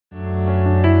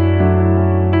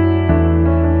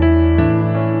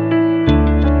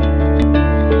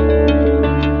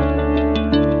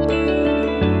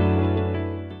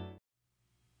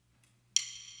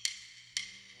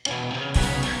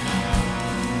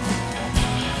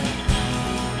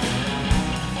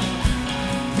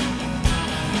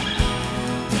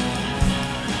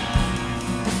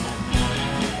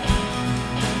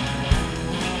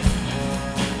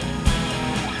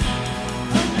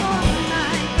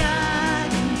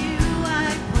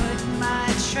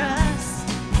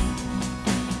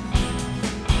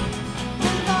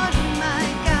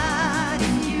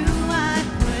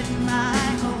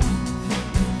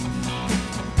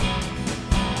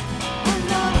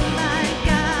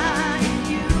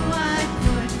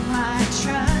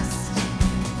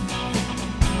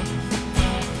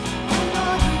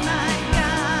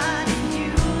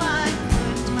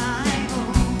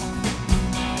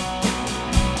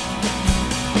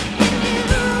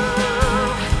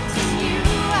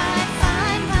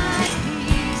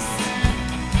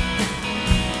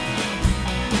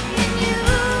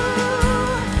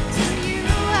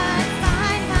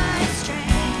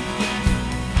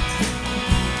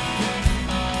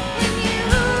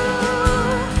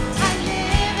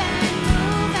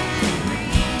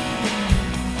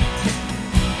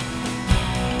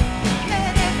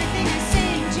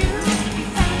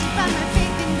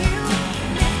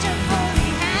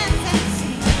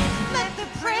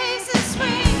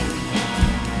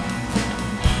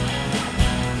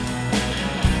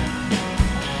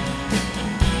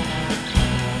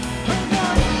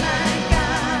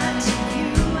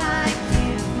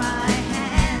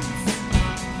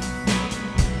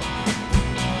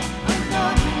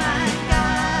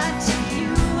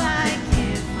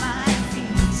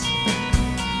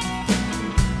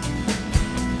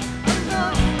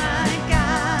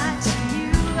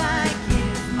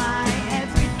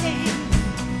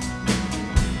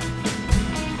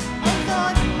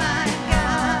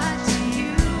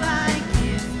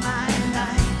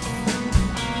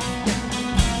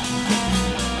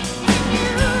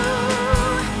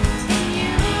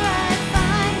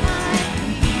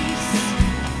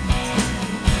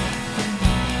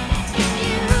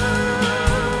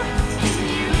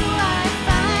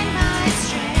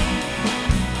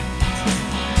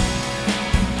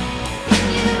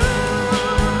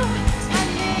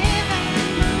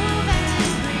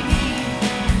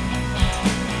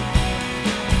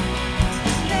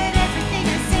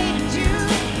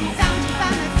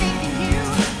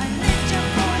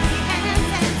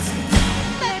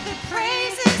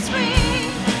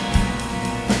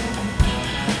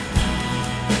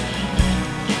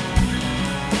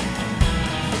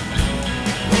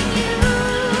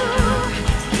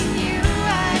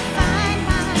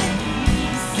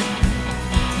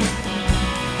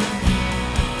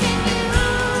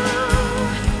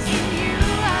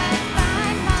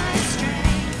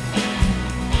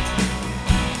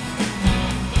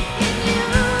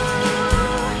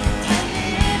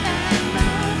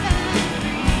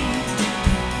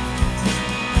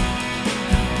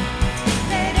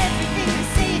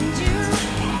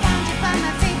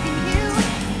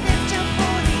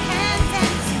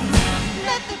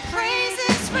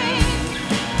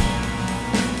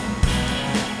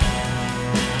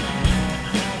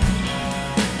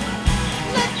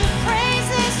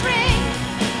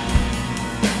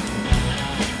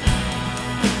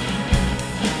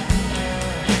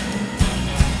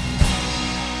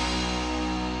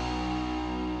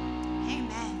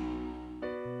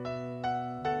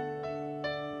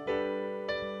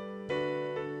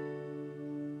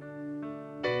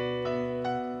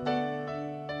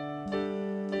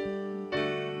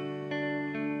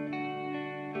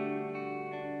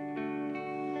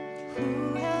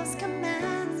Who else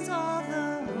commands all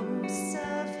the hosts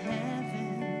of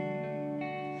heaven?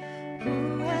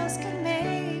 Who else can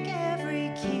make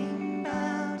every king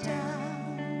bow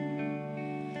down?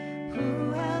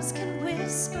 Who else can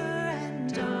whisper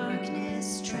and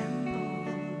darkness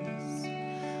trembles?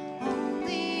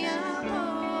 Only a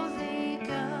holy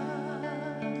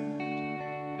God.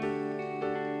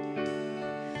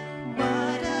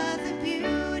 What other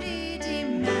beauty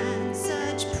demands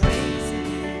such praises?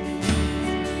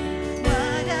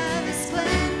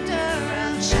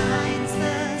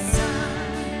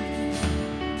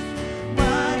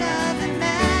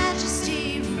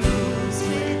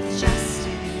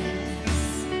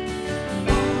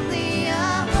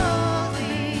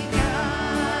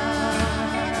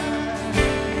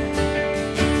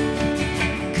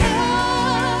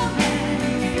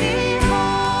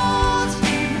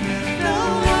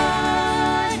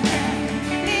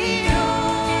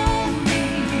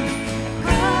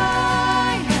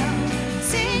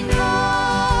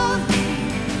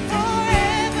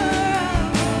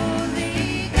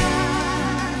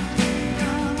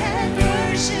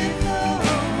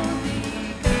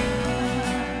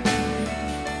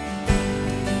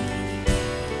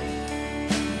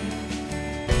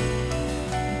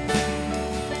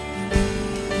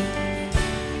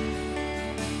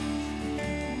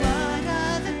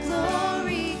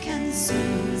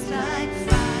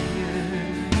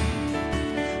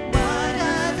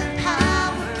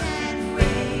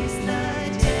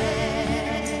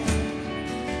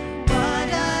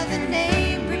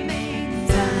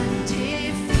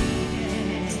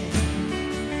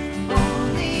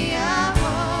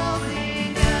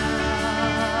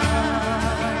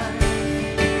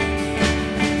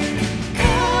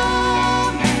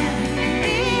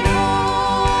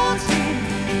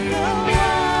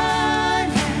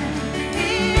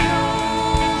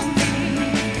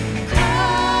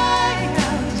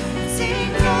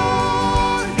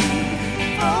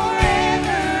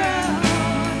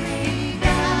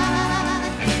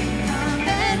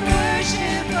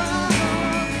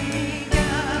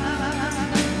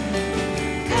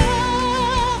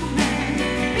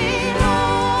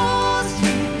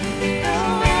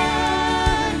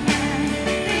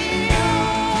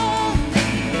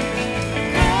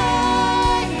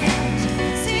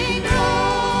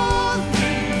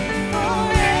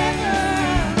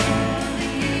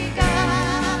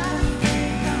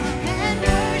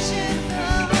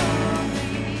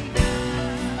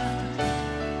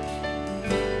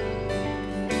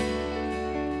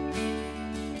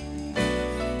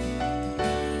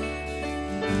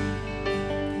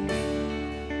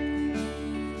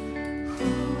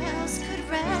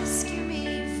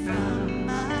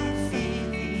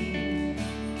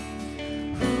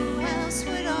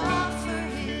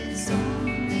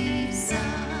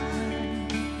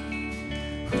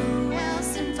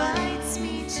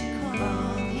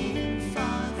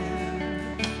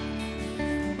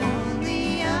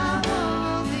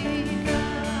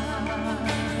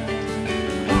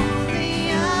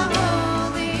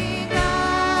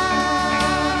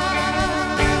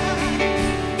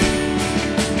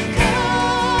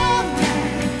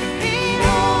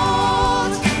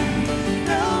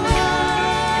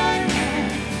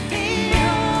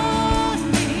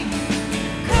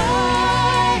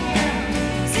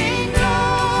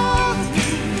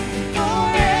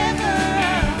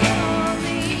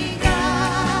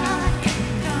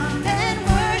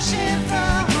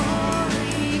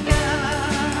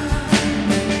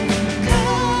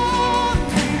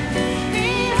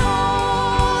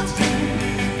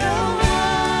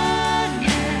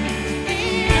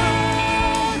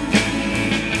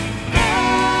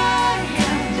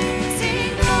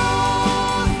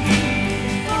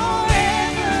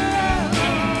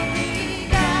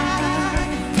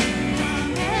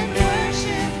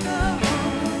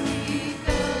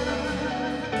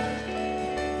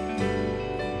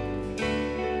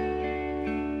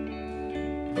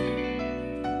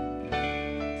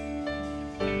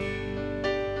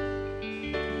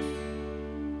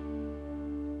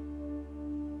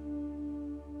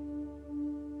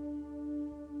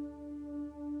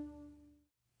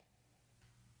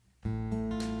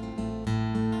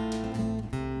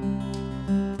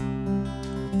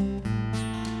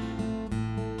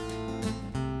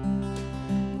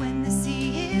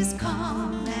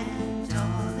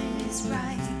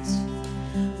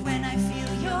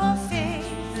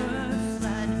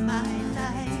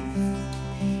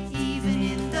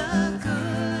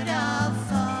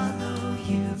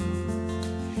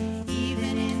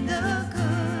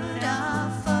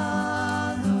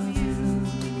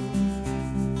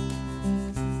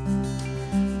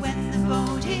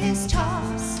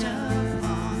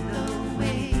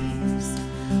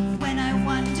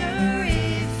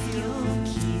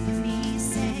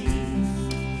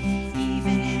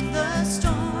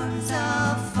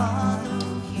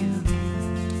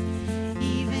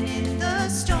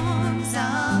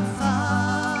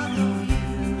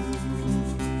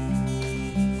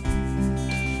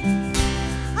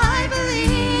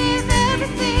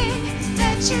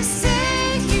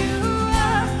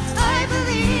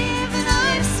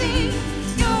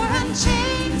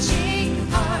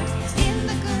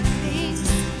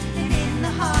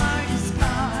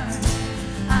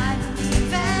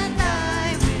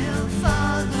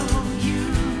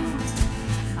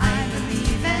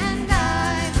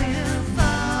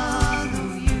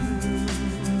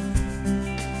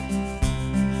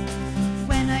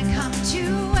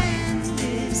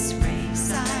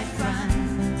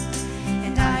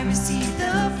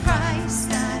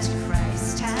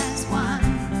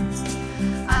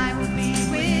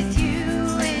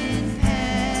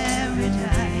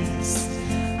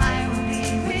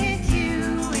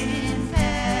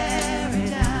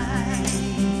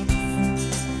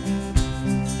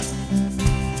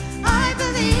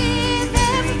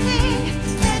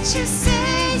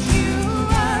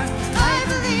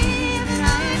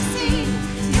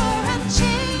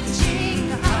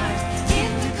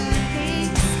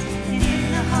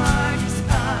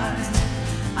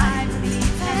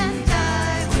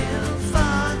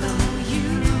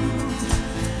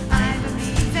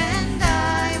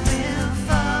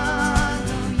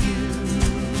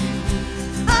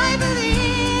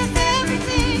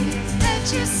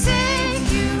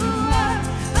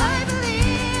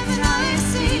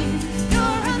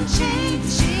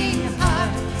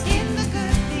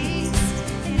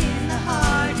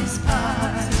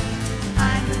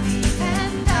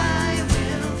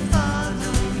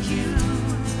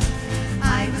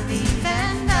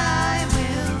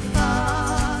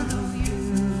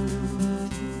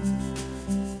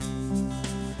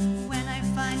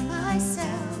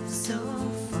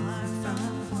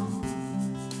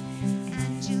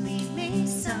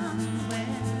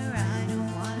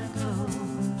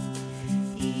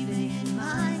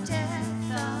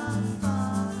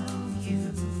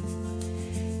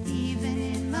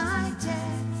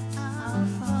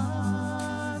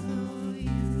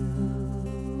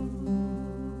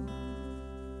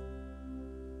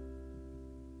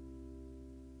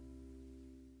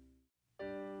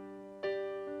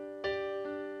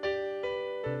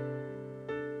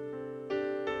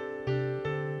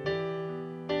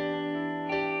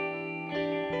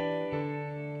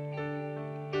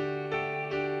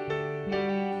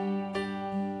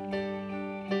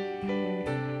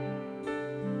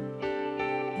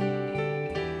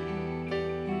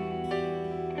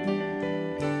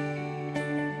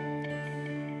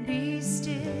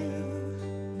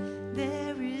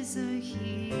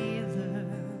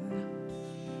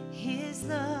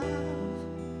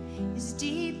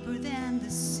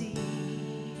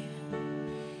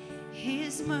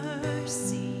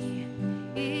 mercy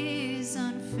is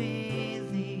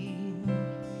unfailing.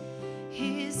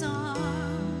 His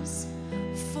arms,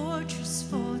 a fortress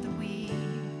for the weak.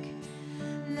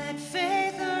 Let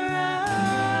faith arise.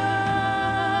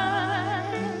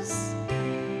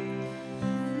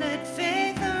 Let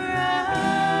faith arise.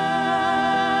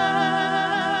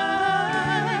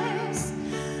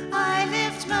 I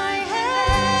lift my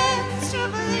hands to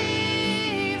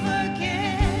believe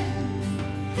again.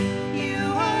 You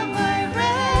are my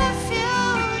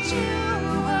refuge, you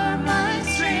are my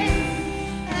strength.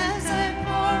 As I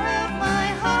pour out my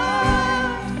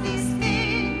heart, these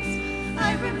things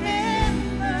I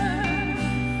remember.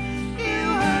 You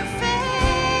are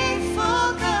faithful,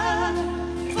 God,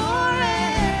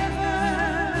 forever.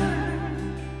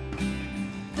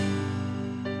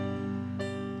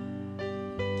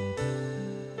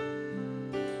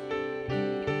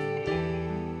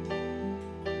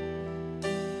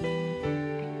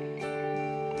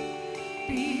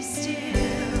 Be still,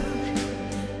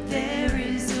 there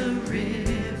is a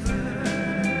river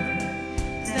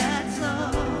that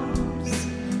flows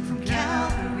from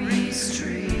Calvary's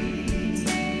tree,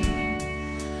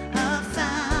 a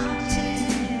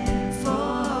fountain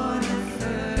for the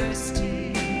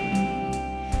thirsty.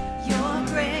 Your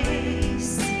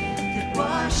grace that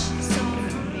washes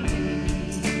over me.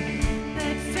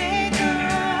 Let faith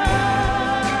arise.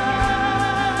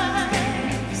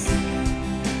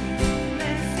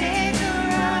 Let faith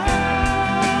arise.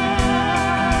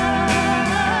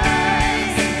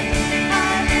 I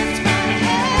lift my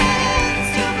hands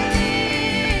to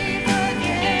believe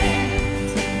again.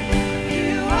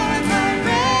 You are my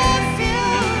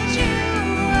refuge, you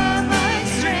are my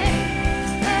strength.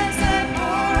 As I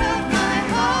pour out my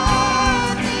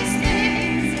heart, these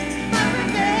things I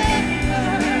remember.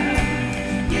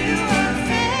 You are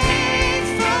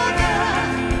faithful, God,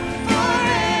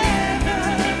 forever.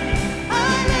 I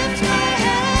lift my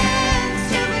hands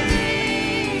to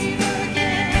believe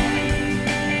again.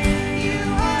 You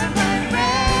are my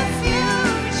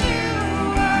refuge, you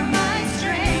are my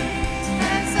strength.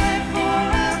 As I pour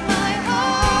out my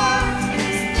heart,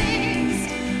 these things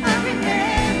I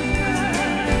remember.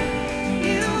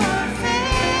 You are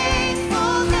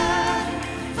faithful, God,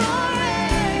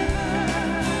 forever.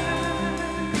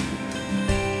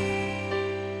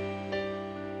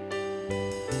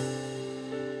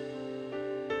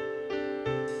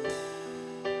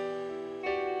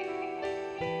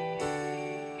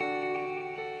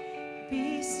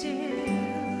 Be still,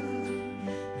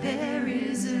 there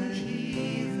is a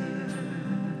healer.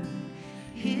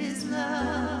 His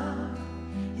love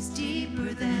is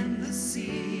deeper than the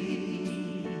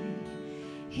sea.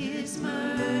 His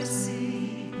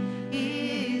mercy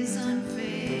is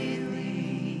unfailing.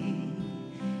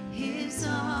 His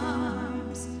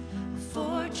arms, a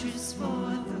fortress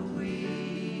for the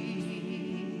weak.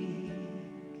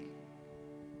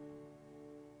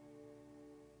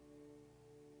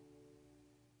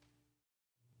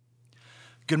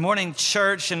 Good morning,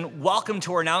 church, and welcome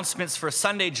to our announcements for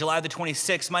Sunday, July the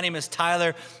 26th. My name is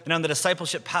Tyler, and I'm the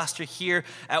discipleship pastor here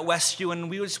at Westview, and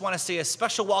we just want to say a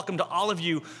special welcome to all of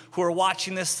you who are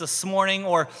watching this morning,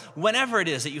 or whenever it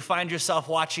is that you find yourself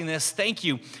watching this. Thank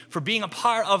you for being a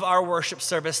part of our worship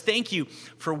service. Thank you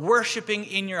for worshiping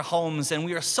in your homes, and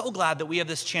we are so glad that we have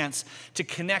this chance to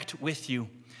connect with you.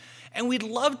 And we'd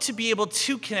love to be able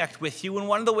to connect with you. And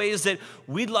one of the ways that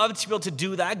we'd love to be able to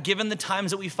do that, given the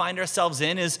times that we find ourselves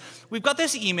in, is we've got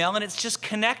this email, and it's just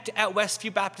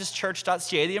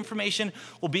connect@westviewbaptistchurch.ca. The information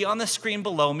will be on the screen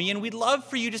below me. And we'd love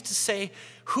for you just to say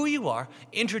who you are,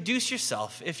 introduce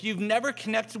yourself. If you've never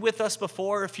connected with us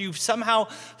before, if you've somehow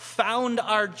found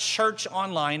our church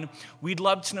online, we'd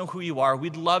love to know who you are.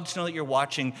 We'd love to know that you're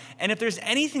watching. And if there's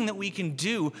anything that we can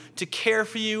do to care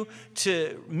for you,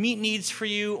 to meet needs for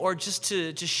you, or just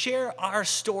to share our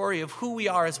story of who we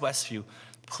are as Westview,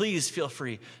 please feel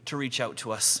free to reach out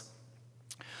to us.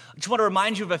 I just want to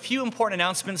remind you of a few important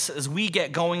announcements as we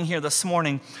get going here this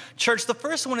morning. Church, the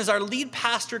first one is our lead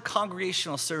pastor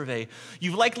congregational survey.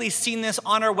 You've likely seen this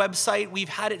on our website. We've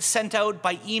had it sent out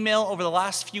by email over the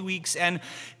last few weeks, and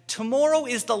tomorrow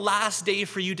is the last day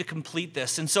for you to complete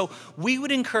this. And so we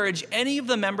would encourage any of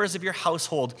the members of your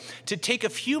household to take a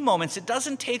few moments, it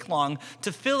doesn't take long,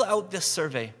 to fill out this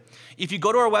survey. If you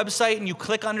go to our website and you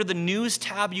click under the news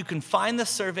tab, you can find the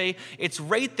survey. It's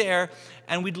right there,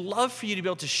 and we'd love for you to be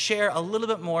able to share a little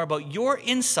bit more about your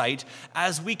insight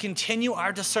as we continue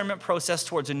our discernment process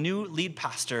towards a new lead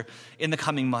pastor in the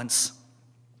coming months.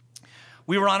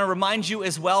 We want to remind you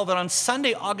as well that on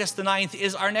Sunday, August the 9th,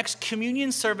 is our next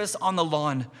communion service on the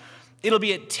lawn. It'll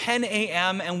be at 10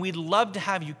 a.m., and we'd love to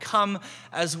have you come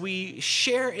as we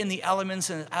share in the elements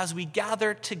and as we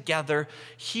gather together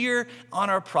here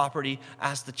on our property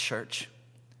as the church.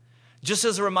 Just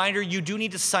as a reminder, you do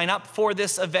need to sign up for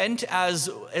this event as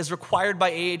required by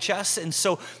AHS, and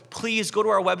so please go to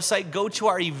our website, go to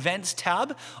our events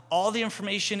tab. All the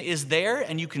information is there,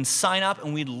 and you can sign up,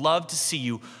 and we'd love to see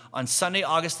you on Sunday,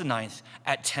 August the 9th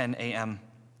at 10 a.m.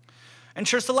 And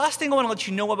church, the last thing I want to let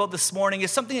you know about this morning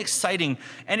is something exciting,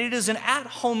 and it is an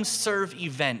at-home serve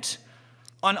event.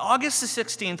 On August the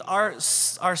 16th,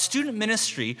 our student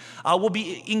ministry will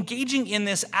be engaging in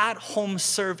this at-home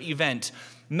serve event.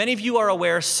 Many of you are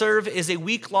aware, Serve is a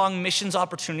week-long missions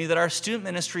opportunity that our student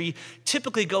ministry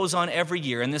typically goes on every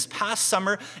year. And this past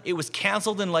summer, it was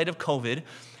canceled in light of COVID.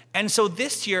 And so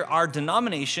this year, our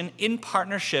denomination, in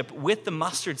partnership with the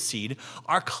Mustard Seed,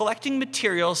 are collecting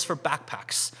materials for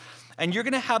backpacks. And you're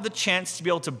going to have the chance to be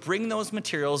able to bring those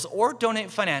materials or donate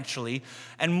financially.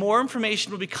 And more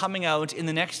information will be coming out in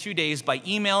the next few days by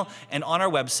email and on our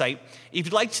website. If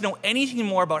you'd like to know anything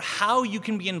more about how you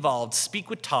can be involved,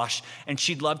 speak with Tosh, and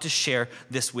she'd love to share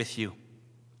this with you.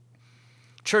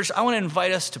 Church, I want to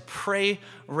invite us to pray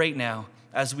right now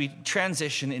as we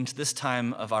transition into this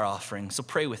time of our offering. So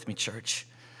pray with me, church.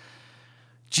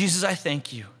 Jesus, I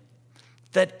thank you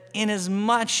that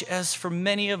inasmuch as for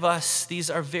many of us, these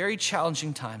are very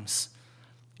challenging times,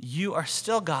 you are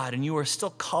still God and you are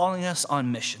still calling us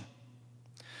on mission.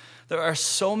 There are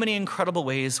so many incredible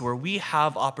ways where we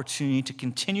have opportunity to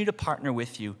continue to partner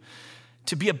with you,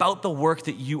 to be about the work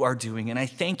that you are doing, and I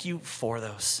thank you for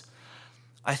those.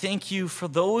 I thank you for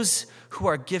those who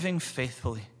are giving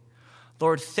faithfully.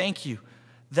 Lord, thank you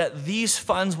that these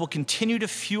funds will continue to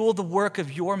fuel the work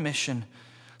of your mission,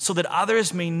 so that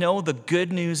others may know the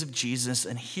good news of Jesus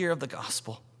and hear of the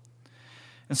gospel.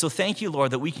 And so thank you, Lord,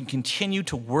 that we can continue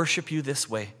to worship you this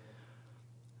way.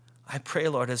 I pray,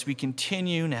 Lord, as we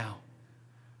continue now,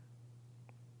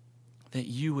 that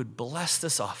you would bless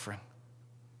this offering,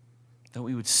 that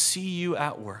we would see you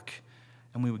at work,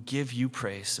 and we would give you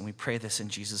praise. And we pray this in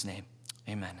Jesus' name.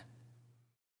 Amen.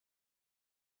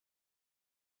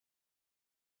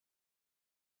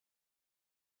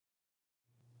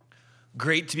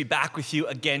 Great to be back with you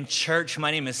again, church.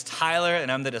 My name is Tyler,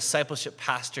 and I'm the discipleship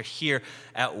pastor here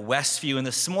at Westview. And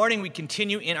this morning, we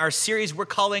continue in our series we're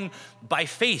calling By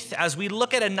Faith, as we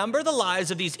look at a number of the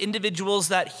lives of these individuals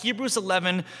that Hebrews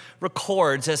 11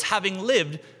 records as having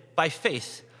lived by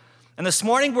faith. And this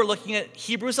morning, we're looking at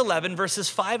Hebrews 11, verses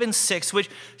 5 and 6, which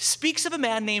speaks of a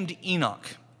man named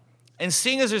Enoch. And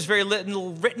seeing as there's very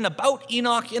little written about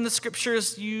Enoch in the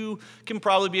scriptures, you can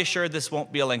probably be assured this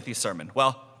won't be a lengthy sermon.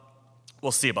 Well,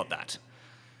 we'll see about that.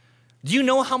 Do you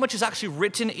know how much is actually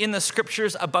written in the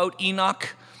scriptures about Enoch?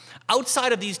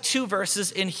 Outside of these two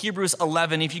verses in Hebrews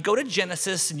 11, if you go to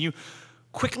Genesis and you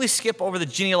quickly skip over the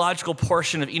genealogical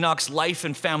portion of Enoch's life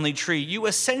and family tree, you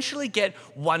essentially get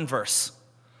one verse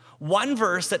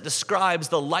that describes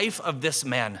the life of this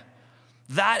man.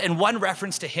 That and one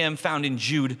reference to him found in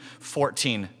Jude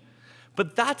 14.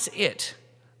 But that's it.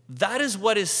 That is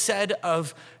what is said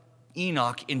of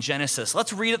Enoch in Genesis.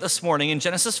 Let's read it this morning in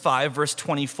Genesis 5, verse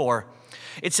 24.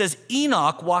 It says,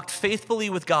 Enoch walked faithfully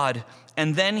with God,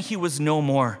 and then he was no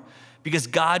more, because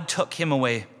God took him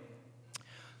away.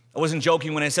 I wasn't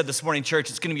joking when I said this morning,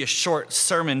 church, it's going to be a short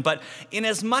sermon, but in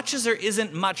as much as there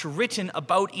isn't much written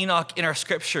about Enoch in our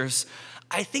scriptures,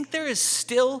 I think there is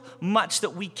still much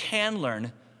that we can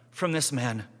learn from this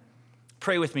man.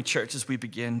 Pray with me, church, as we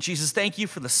begin. Jesus, thank you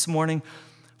for this morning,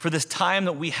 for this time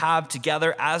that we have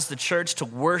together as the church to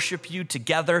worship you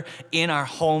together in our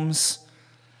homes.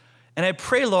 And I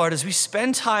pray, Lord, as we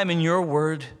spend time in your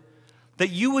word, that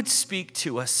you would speak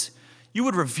to us, you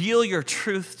would reveal your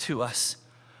truth to us,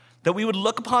 that we would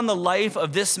look upon the life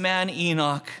of this man,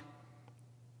 Enoch,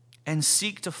 and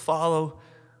seek to follow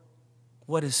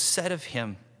what is said of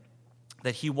him,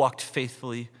 that he walked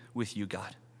faithfully with you,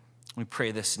 God. We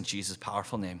pray this in Jesus'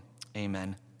 powerful name.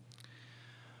 Amen.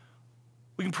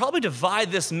 We can probably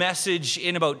divide this message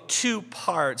in about 2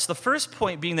 parts. The first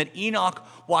point being that Enoch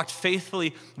walked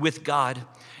faithfully with God.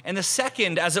 And the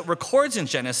second, as it records in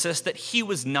Genesis, that he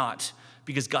was not,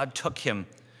 because God took him.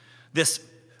 This,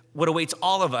 what awaits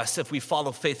all of us if we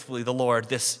follow faithfully the Lord,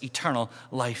 this eternal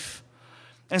life.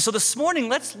 And so this morning,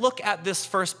 let's look at this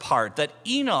first part, that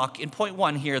Enoch, in point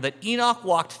 1 here, that Enoch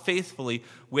walked faithfully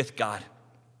with God.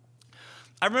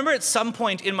 I remember at some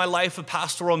point in my life of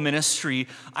pastoral ministry,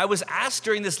 I was asked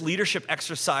during this leadership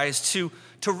exercise to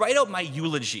write out my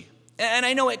eulogy. And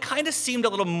I know it kind of seemed a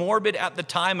little morbid at the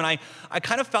time, and I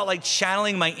kind of felt like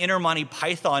channeling my inner Monty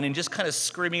Python and just kind of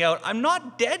screaming out, I'm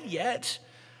not dead yet.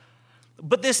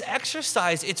 But this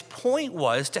exercise, its point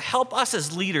was to help us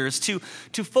as leaders to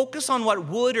focus on what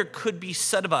would or could be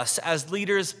said of us as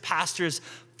leaders, pastors,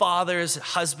 fathers,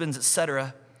 husbands,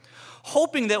 etc.,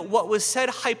 hoping that what was said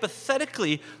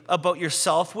hypothetically about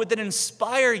yourself would then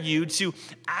inspire you to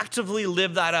actively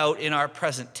live that out in our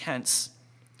present tense.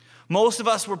 Most of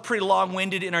us were pretty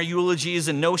long-winded in our eulogies,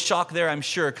 and no shock there, I'm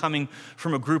sure, coming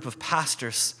from a group of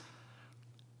pastors.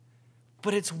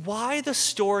 But it's why the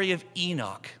story of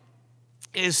Enoch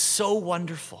is so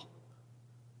wonderful,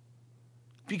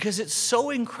 because it's so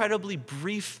incredibly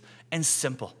brief and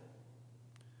simple.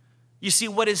 You see,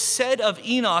 what is said of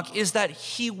Enoch is that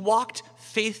he walked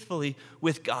faithfully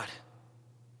with God.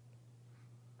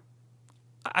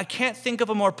 I can't think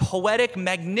of a more poetic,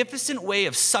 magnificent way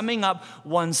of summing up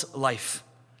one's life.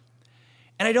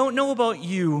 And I don't know about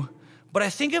you, but I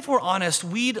think if we're honest,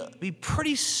 we'd be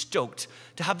pretty stoked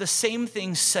to have the same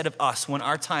thing said of us when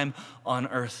our time on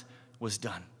earth was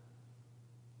done.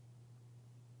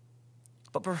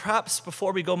 But perhaps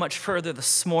before we go much further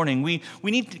this morning, we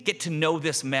need to get to know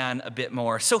this man a bit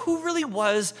more. So who really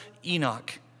was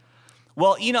Enoch?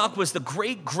 Well, Enoch was the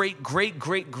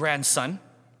great-great-great-great-grandson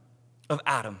of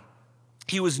Adam.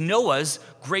 He was Noah's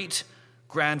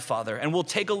great-grandfather, and we'll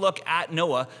take a look at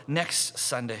Noah next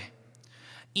Sunday.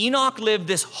 Enoch lived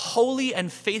this holy and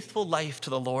faithful life to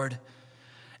the Lord.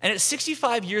 And at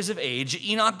 65 years of age,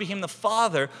 Enoch became the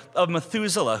father of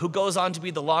Methuselah, who goes on to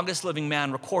be the longest living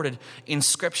man recorded in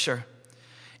Scripture.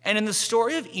 And in the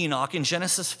story of Enoch in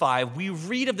Genesis 5, we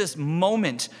read of this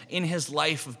moment in his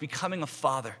life of becoming a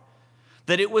father,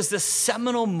 that it was this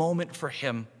seminal moment for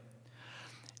him,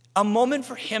 a moment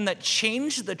for him that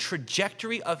changed the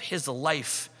trajectory of his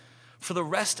life for the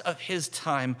rest of his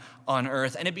time on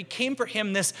earth. And it became for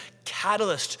him this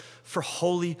catalyst for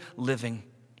holy living.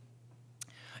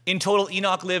 In total,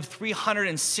 Enoch lived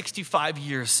 365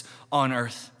 years on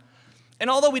earth. And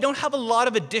although we don't have a lot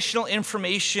of additional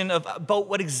information about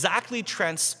what exactly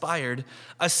transpired,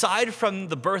 aside from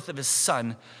the birth of his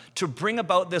son, to bring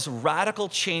about this radical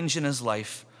change in his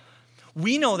life,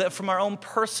 we know that from our own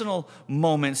personal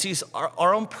moments,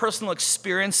 our own personal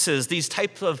experiences, these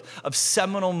types of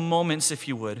seminal moments, if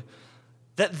you would,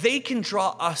 that they can draw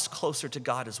us closer to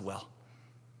God as well.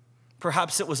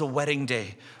 Perhaps it was a wedding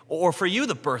day, or for you,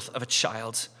 the birth of a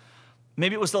child.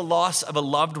 Maybe it was the loss of a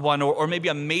loved one, or maybe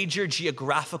a major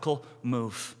geographical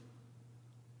move.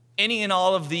 Any and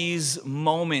all of these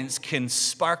moments can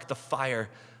spark the fire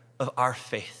of our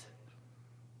faith.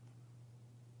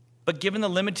 But given the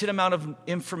limited amount of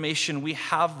information we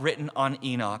have written on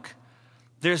Enoch,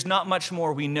 there's not much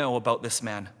more we know about this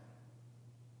man,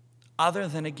 other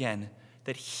than, again,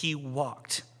 that he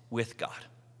walked with God.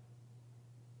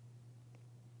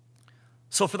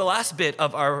 So for the last bit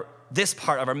of this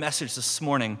part of our message this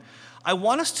morning, I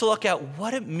want us to look at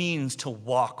what it means to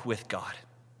walk with God.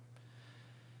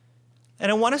 And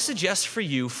I want to suggest for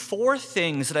you 4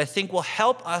 things that I think will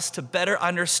help us to better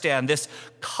understand this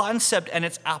concept and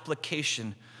its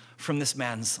application from this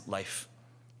man's life.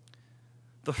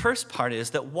 The first part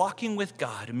is that walking with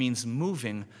God means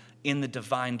moving in the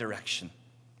divine direction.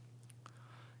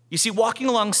 You see, walking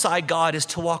alongside God is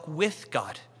to walk with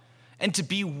God. And to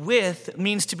be with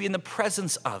means to be in the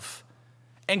presence of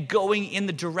and going in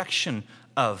the direction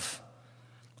of.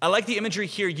 I like the imagery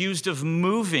here used of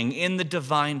moving in the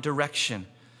divine direction.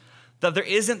 That there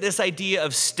isn't this idea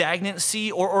of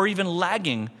stagnancy or even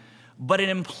lagging, but an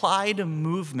implied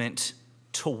movement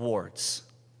towards.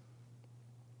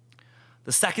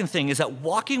 The second thing is that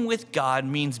walking with God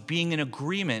means being in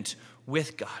agreement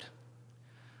with God.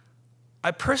 I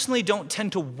personally don't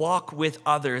tend to walk with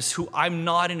others who I'm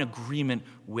not in agreement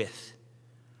with.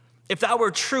 If that were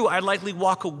true, I'd likely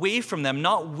walk away from them,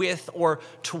 not with or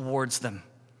towards them.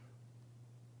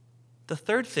 The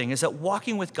third thing is that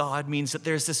walking with God means that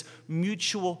there's this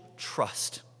mutual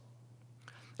trust.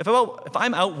 If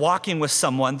I'm out walking with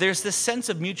someone, there's this sense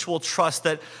of mutual trust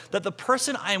that the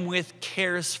person I'm with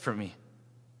cares for me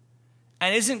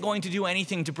and isn't going to do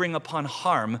anything to bring upon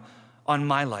harm on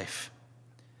my life.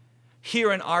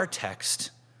 Here in our text,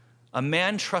 a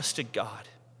man trusted God,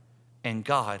 and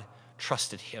God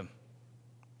trusted him.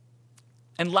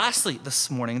 And lastly,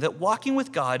 this morning, that walking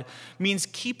with God means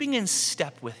keeping in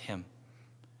step with him.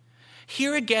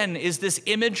 Here again is this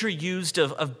imagery used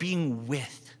of being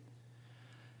with.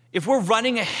 If we're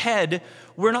running ahead,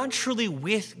 we're not truly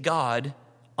with God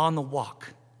on the walk.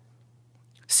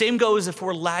 Same goes if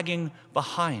we're lagging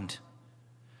behind.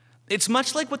 It's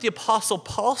much like what the Apostle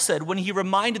Paul said when he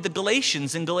reminded the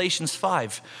Galatians in Galatians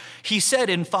 5. He said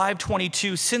in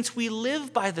 5:22, "Since we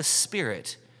live by the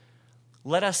Spirit,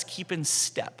 let us keep in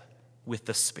step with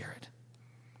the Spirit."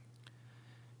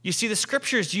 You see, the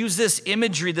scriptures use this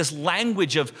imagery, this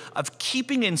language of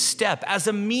keeping in step as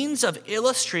a means of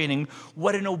illustrating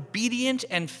what an obedient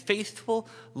and faithful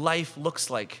life looks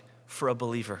like for a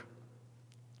believer.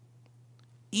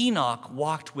 Enoch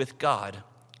walked with God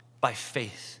by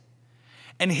faith.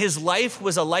 And his life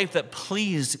was a life that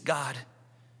pleased God.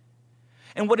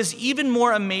 And what is even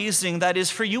more amazing, that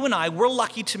is for you and I, we're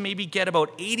lucky to maybe get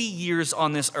about 80 years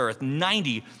on this earth,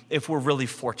 90 if we're really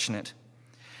fortunate.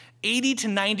 80 to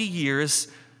 90 years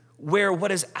where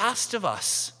what is asked of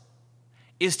us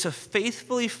is to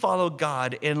faithfully follow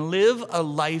God and live a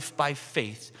life by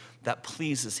faith that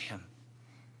pleases him.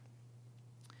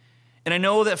 And I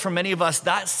know that for many of us,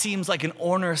 that seems like an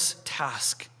onerous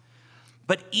task.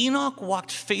 But Enoch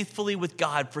walked faithfully with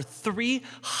God for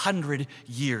 300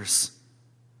 years.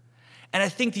 And I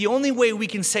think the only way we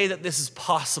can say that this is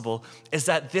possible is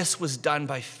that this was done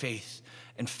by faith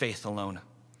and faith alone.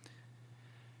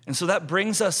 And so that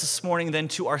brings us this morning then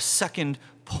to our second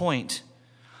point.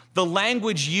 The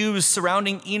language used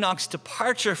surrounding Enoch's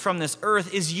departure from this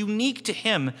earth is unique to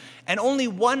him and only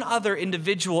one other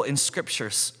individual in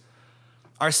scriptures.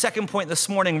 Our second point this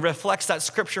morning reflects that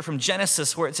scripture from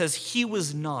Genesis where it says, "He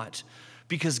was not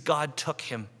because God took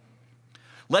him."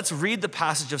 Let's read the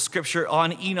passage of scripture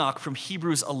on Enoch from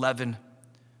Hebrews 11.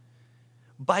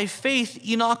 "By faith,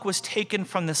 Enoch was taken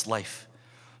from this life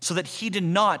so that he did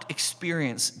not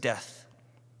experience death.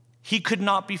 He could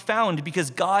not be found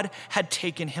because God had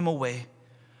taken him away.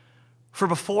 For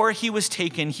before he was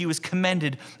taken, he was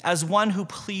commended as one who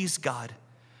pleased God.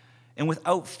 And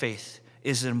without faith, it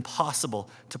is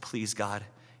impossible to please God,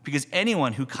 because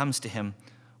anyone who comes to him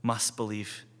must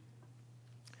believe."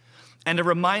 And a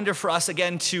reminder for us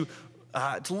again to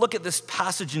look at this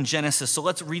passage in Genesis. So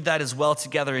let's read that as well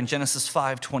together in Genesis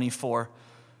 5:24.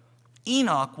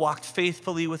 "Enoch walked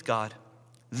faithfully with God.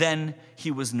 Then he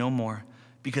was no more,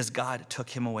 because God took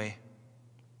him away."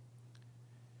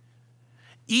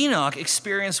 Enoch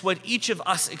experienced what each of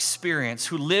us experience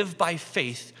who live by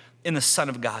faith in the Son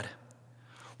of God.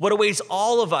 What awaits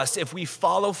all of us if we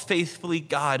follow faithfully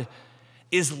God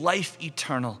is life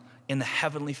eternal in the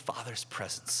Heavenly Father's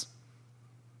presence.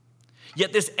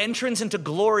 Yet this entrance into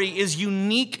glory is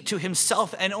unique to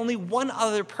himself and only one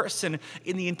other person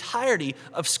in the entirety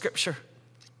of Scripture.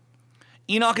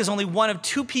 Enoch is only one of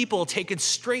two people taken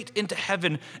straight into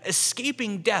heaven,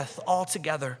 escaping death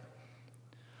altogether.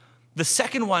 The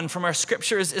second one from our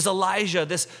scriptures is Elijah,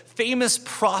 this famous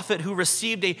prophet who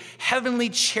received a heavenly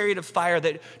chariot of fire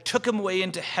that took him away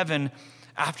into heaven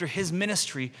after his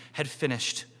ministry had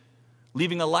finished,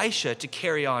 leaving Elisha to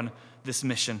carry on this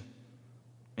mission.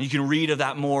 And you can read of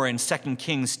that more in 2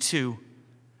 Kings 2.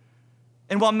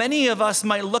 And while many of us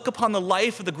might look upon the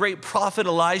life of the great prophet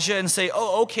Elijah and say,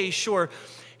 "Oh, okay, sure,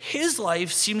 his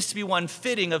life seems to be one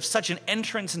fitting of such an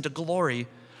entrance into glory,"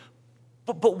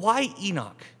 but why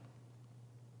Enoch?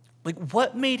 Like,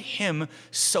 what made him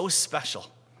so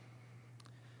special?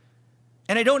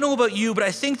 And I don't know about you, but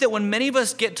I think that when many of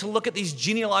us get to look at these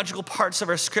genealogical parts of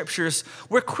our scriptures,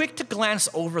 we're quick to glance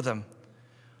over them.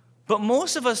 But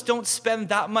most of us don't spend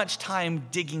that much time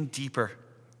digging deeper.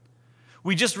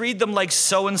 We just read them like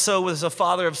so-and-so was the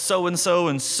father of so-and-so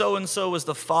was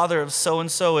the father of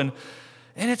so-and-so, and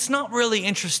it's not really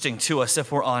interesting to us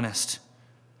if we're honest.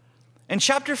 And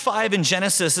chapter 5 in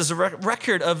Genesis is a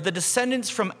record of the descendants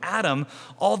from Adam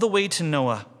all the way to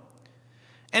Noah.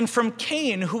 And from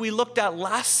Cain, who we looked at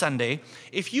last Sunday,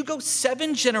 if you go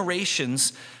 7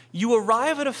 generations, you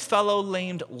arrive at a fellow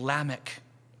named Lamech.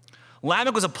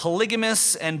 Lamech was a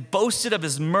polygamist and boasted of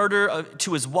his murder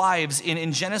to his wives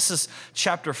in Genesis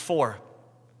chapter 4.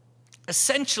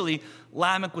 Essentially,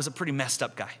 Lamech was a pretty messed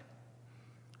up guy.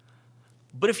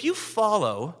 But if you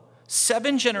follow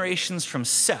 7 generations from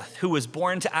Seth, who was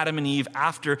born to Adam and Eve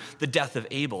after the death of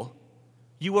Abel,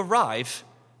 you arrive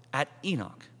at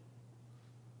Enoch.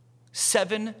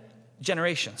 7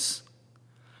 generations.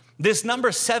 This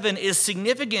number 7 is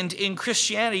significant in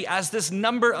Christianity as this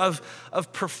number of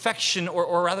perfection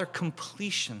or rather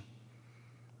completion.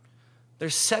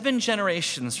 There's 7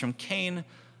 generations from Cain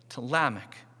to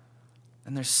Lamech,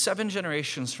 and there's 7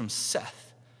 generations from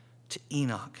Seth to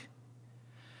Enoch.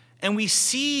 And we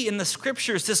see in the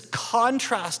scriptures this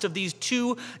contrast of these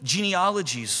 2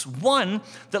 genealogies, one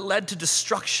that led to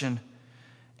destruction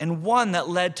and one that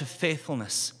led to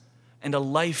faithfulness and a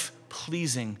life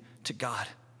pleasing to God.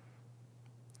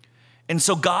 And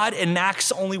so God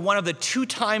enacts only one of the 2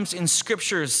 times in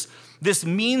scriptures this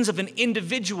means of an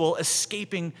individual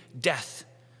escaping death.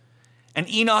 And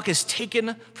Enoch is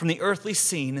taken from the earthly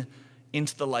scene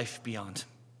into the life beyond.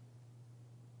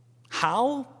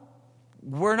 How?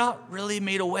 We're not really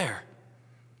made aware.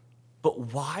 But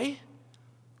why?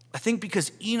 I think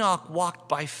because Enoch walked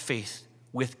by faith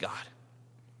with God.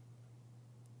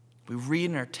 We read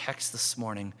in our text this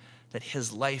morning that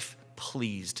his life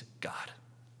pleased God.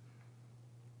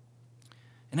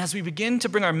 And as we begin to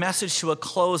bring our message to a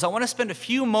close, I want to spend a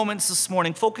few moments this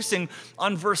morning focusing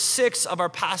on verse 6 of our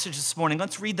passage this morning.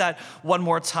 Let's read that one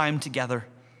more time together.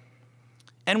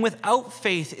 And without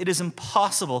faith, it is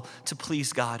impossible to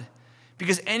please God,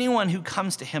 because anyone who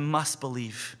comes to him must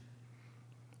believe.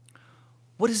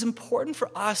 What is important for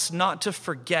us not to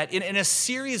forget, in a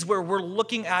series where we're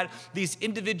looking at these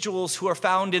individuals who are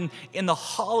found in the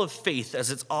hall of faith,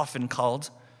 as it's often called,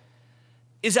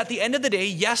 is at the end of the day,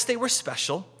 yes, they were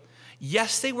special.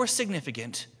 Yes, they were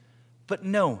significant. But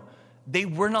no, they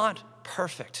were not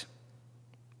perfect.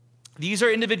 These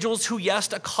are individuals who,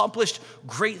 yes, accomplished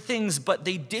great things, but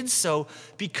they did so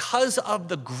because of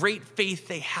the great faith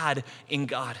they had in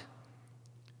God.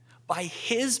 By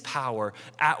his power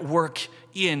at work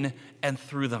in and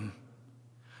through them.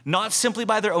 Not simply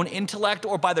by their own intellect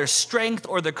or by their strength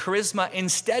or their charisma,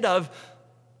 instead of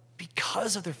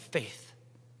because of their faith.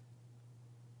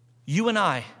 You and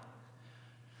I,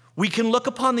 we can look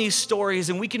upon these stories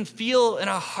and we can feel in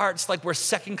our hearts like we're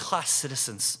second-class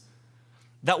citizens,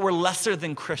 that we're lesser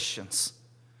than Christians.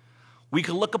 We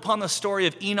can look upon the story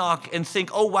of Enoch and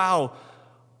think, oh wow,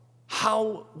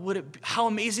 how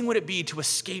amazing would it be to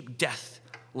escape death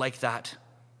like that?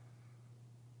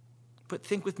 But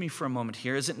think with me for a moment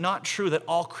here. Is it not true that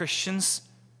all Christians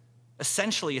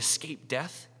essentially escape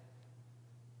death?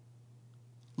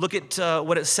 Look at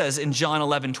what it says in John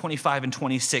 11, 25 and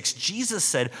 26. Jesus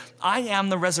said, I am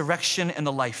the resurrection and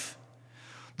the life.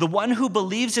 The one who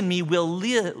believes in me will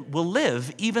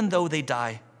live even though they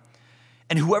die.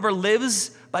 And whoever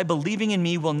lives by believing in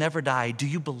me will never die. Do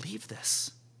you believe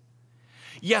this?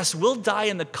 Yes, we'll die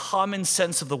in the common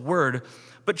sense of the word,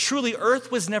 but truly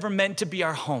earth was never meant to be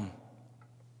our home.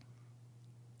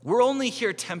 We're only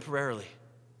here temporarily.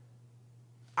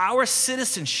 Our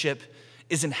citizenship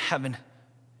is in heaven.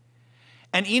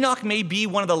 And Enoch may be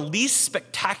one of the least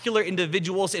spectacular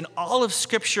individuals in all of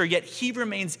Scripture, yet he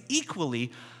remains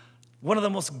equally one of the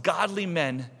most godly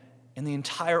men in the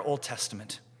entire Old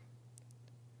Testament.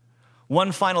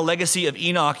 One final legacy of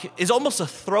Enoch is almost a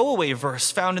throwaway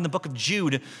verse found in the book of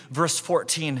Jude, verse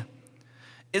 14.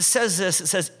 It says this, it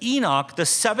says, Enoch, the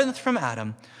 7th from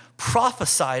Adam,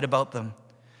 prophesied about them.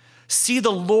 See,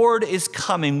 the Lord is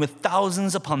coming with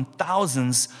thousands upon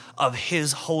thousands of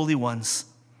his holy ones.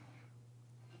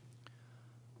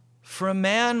 For a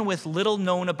man with little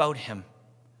known about him,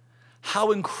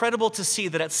 how incredible to see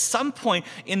that at some point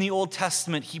in the Old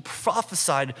Testament, he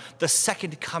prophesied the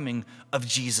second coming of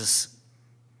Jesus.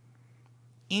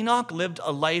 Enoch lived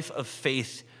a life of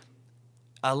faith,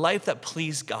 a life that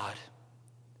pleased God,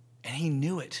 and he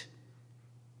knew it.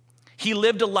 He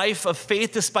lived a life of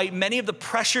faith despite many of the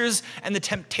pressures and the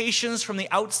temptations from the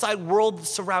outside world that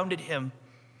surrounded him.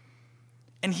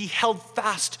 And he held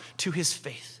fast to his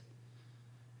faith.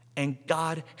 And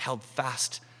God held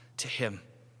fast to him.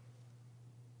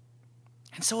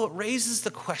 And so it raises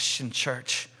the question,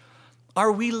 church,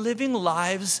 are we living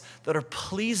lives that are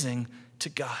pleasing to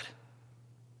God?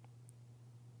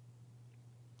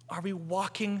 Are we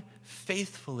walking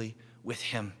faithfully with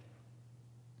him?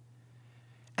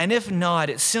 And if not,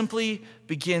 it simply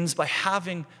begins by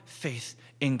having faith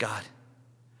in God.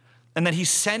 And that he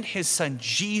sent his son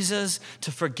Jesus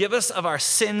to forgive us of our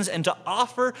sins and to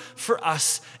offer for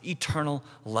us eternal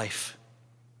life.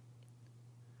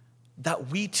 That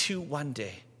we too one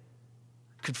day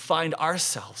could find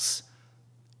ourselves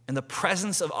in the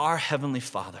presence of our Heavenly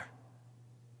Father.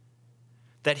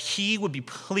 That he would be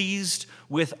pleased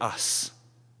with us.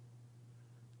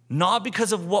 Not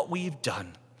because of what we've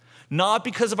done, not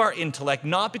because of our intellect,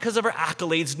 not because of our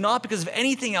accolades, not because of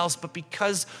anything else, but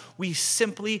because we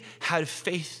simply had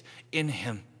faith in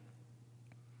him.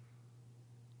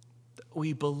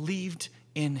 We believed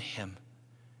in him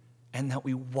and that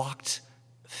we walked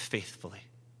faithfully.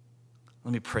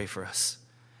 Let me pray for us.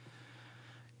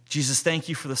 Jesus, thank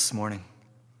you for this morning.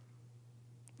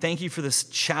 Thank you for this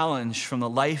challenge from the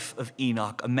life of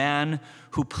Enoch, a man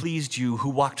who pleased you, who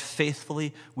walked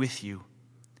faithfully with you.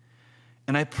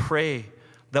 And I pray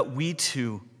that we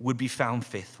too would be found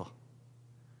faithful,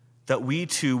 that we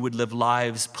too would live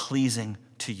lives pleasing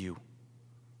to you.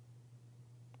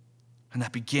 And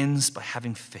that begins by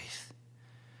having faith.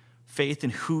 Faith in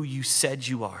who you said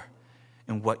you are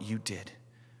and what you did,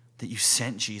 that you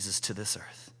sent Jesus to this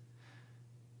earth.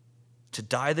 To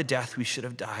die the death we should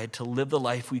have died, to live the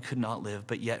life we could not live,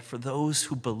 but yet for those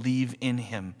who believe in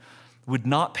him would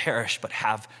not perish but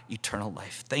have eternal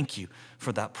life. Thank you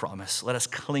for that promise. Let us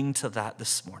cling to that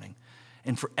this morning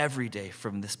and for every day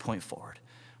from this point forward.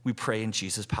 We pray in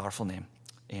Jesus' powerful name.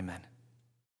 Amen.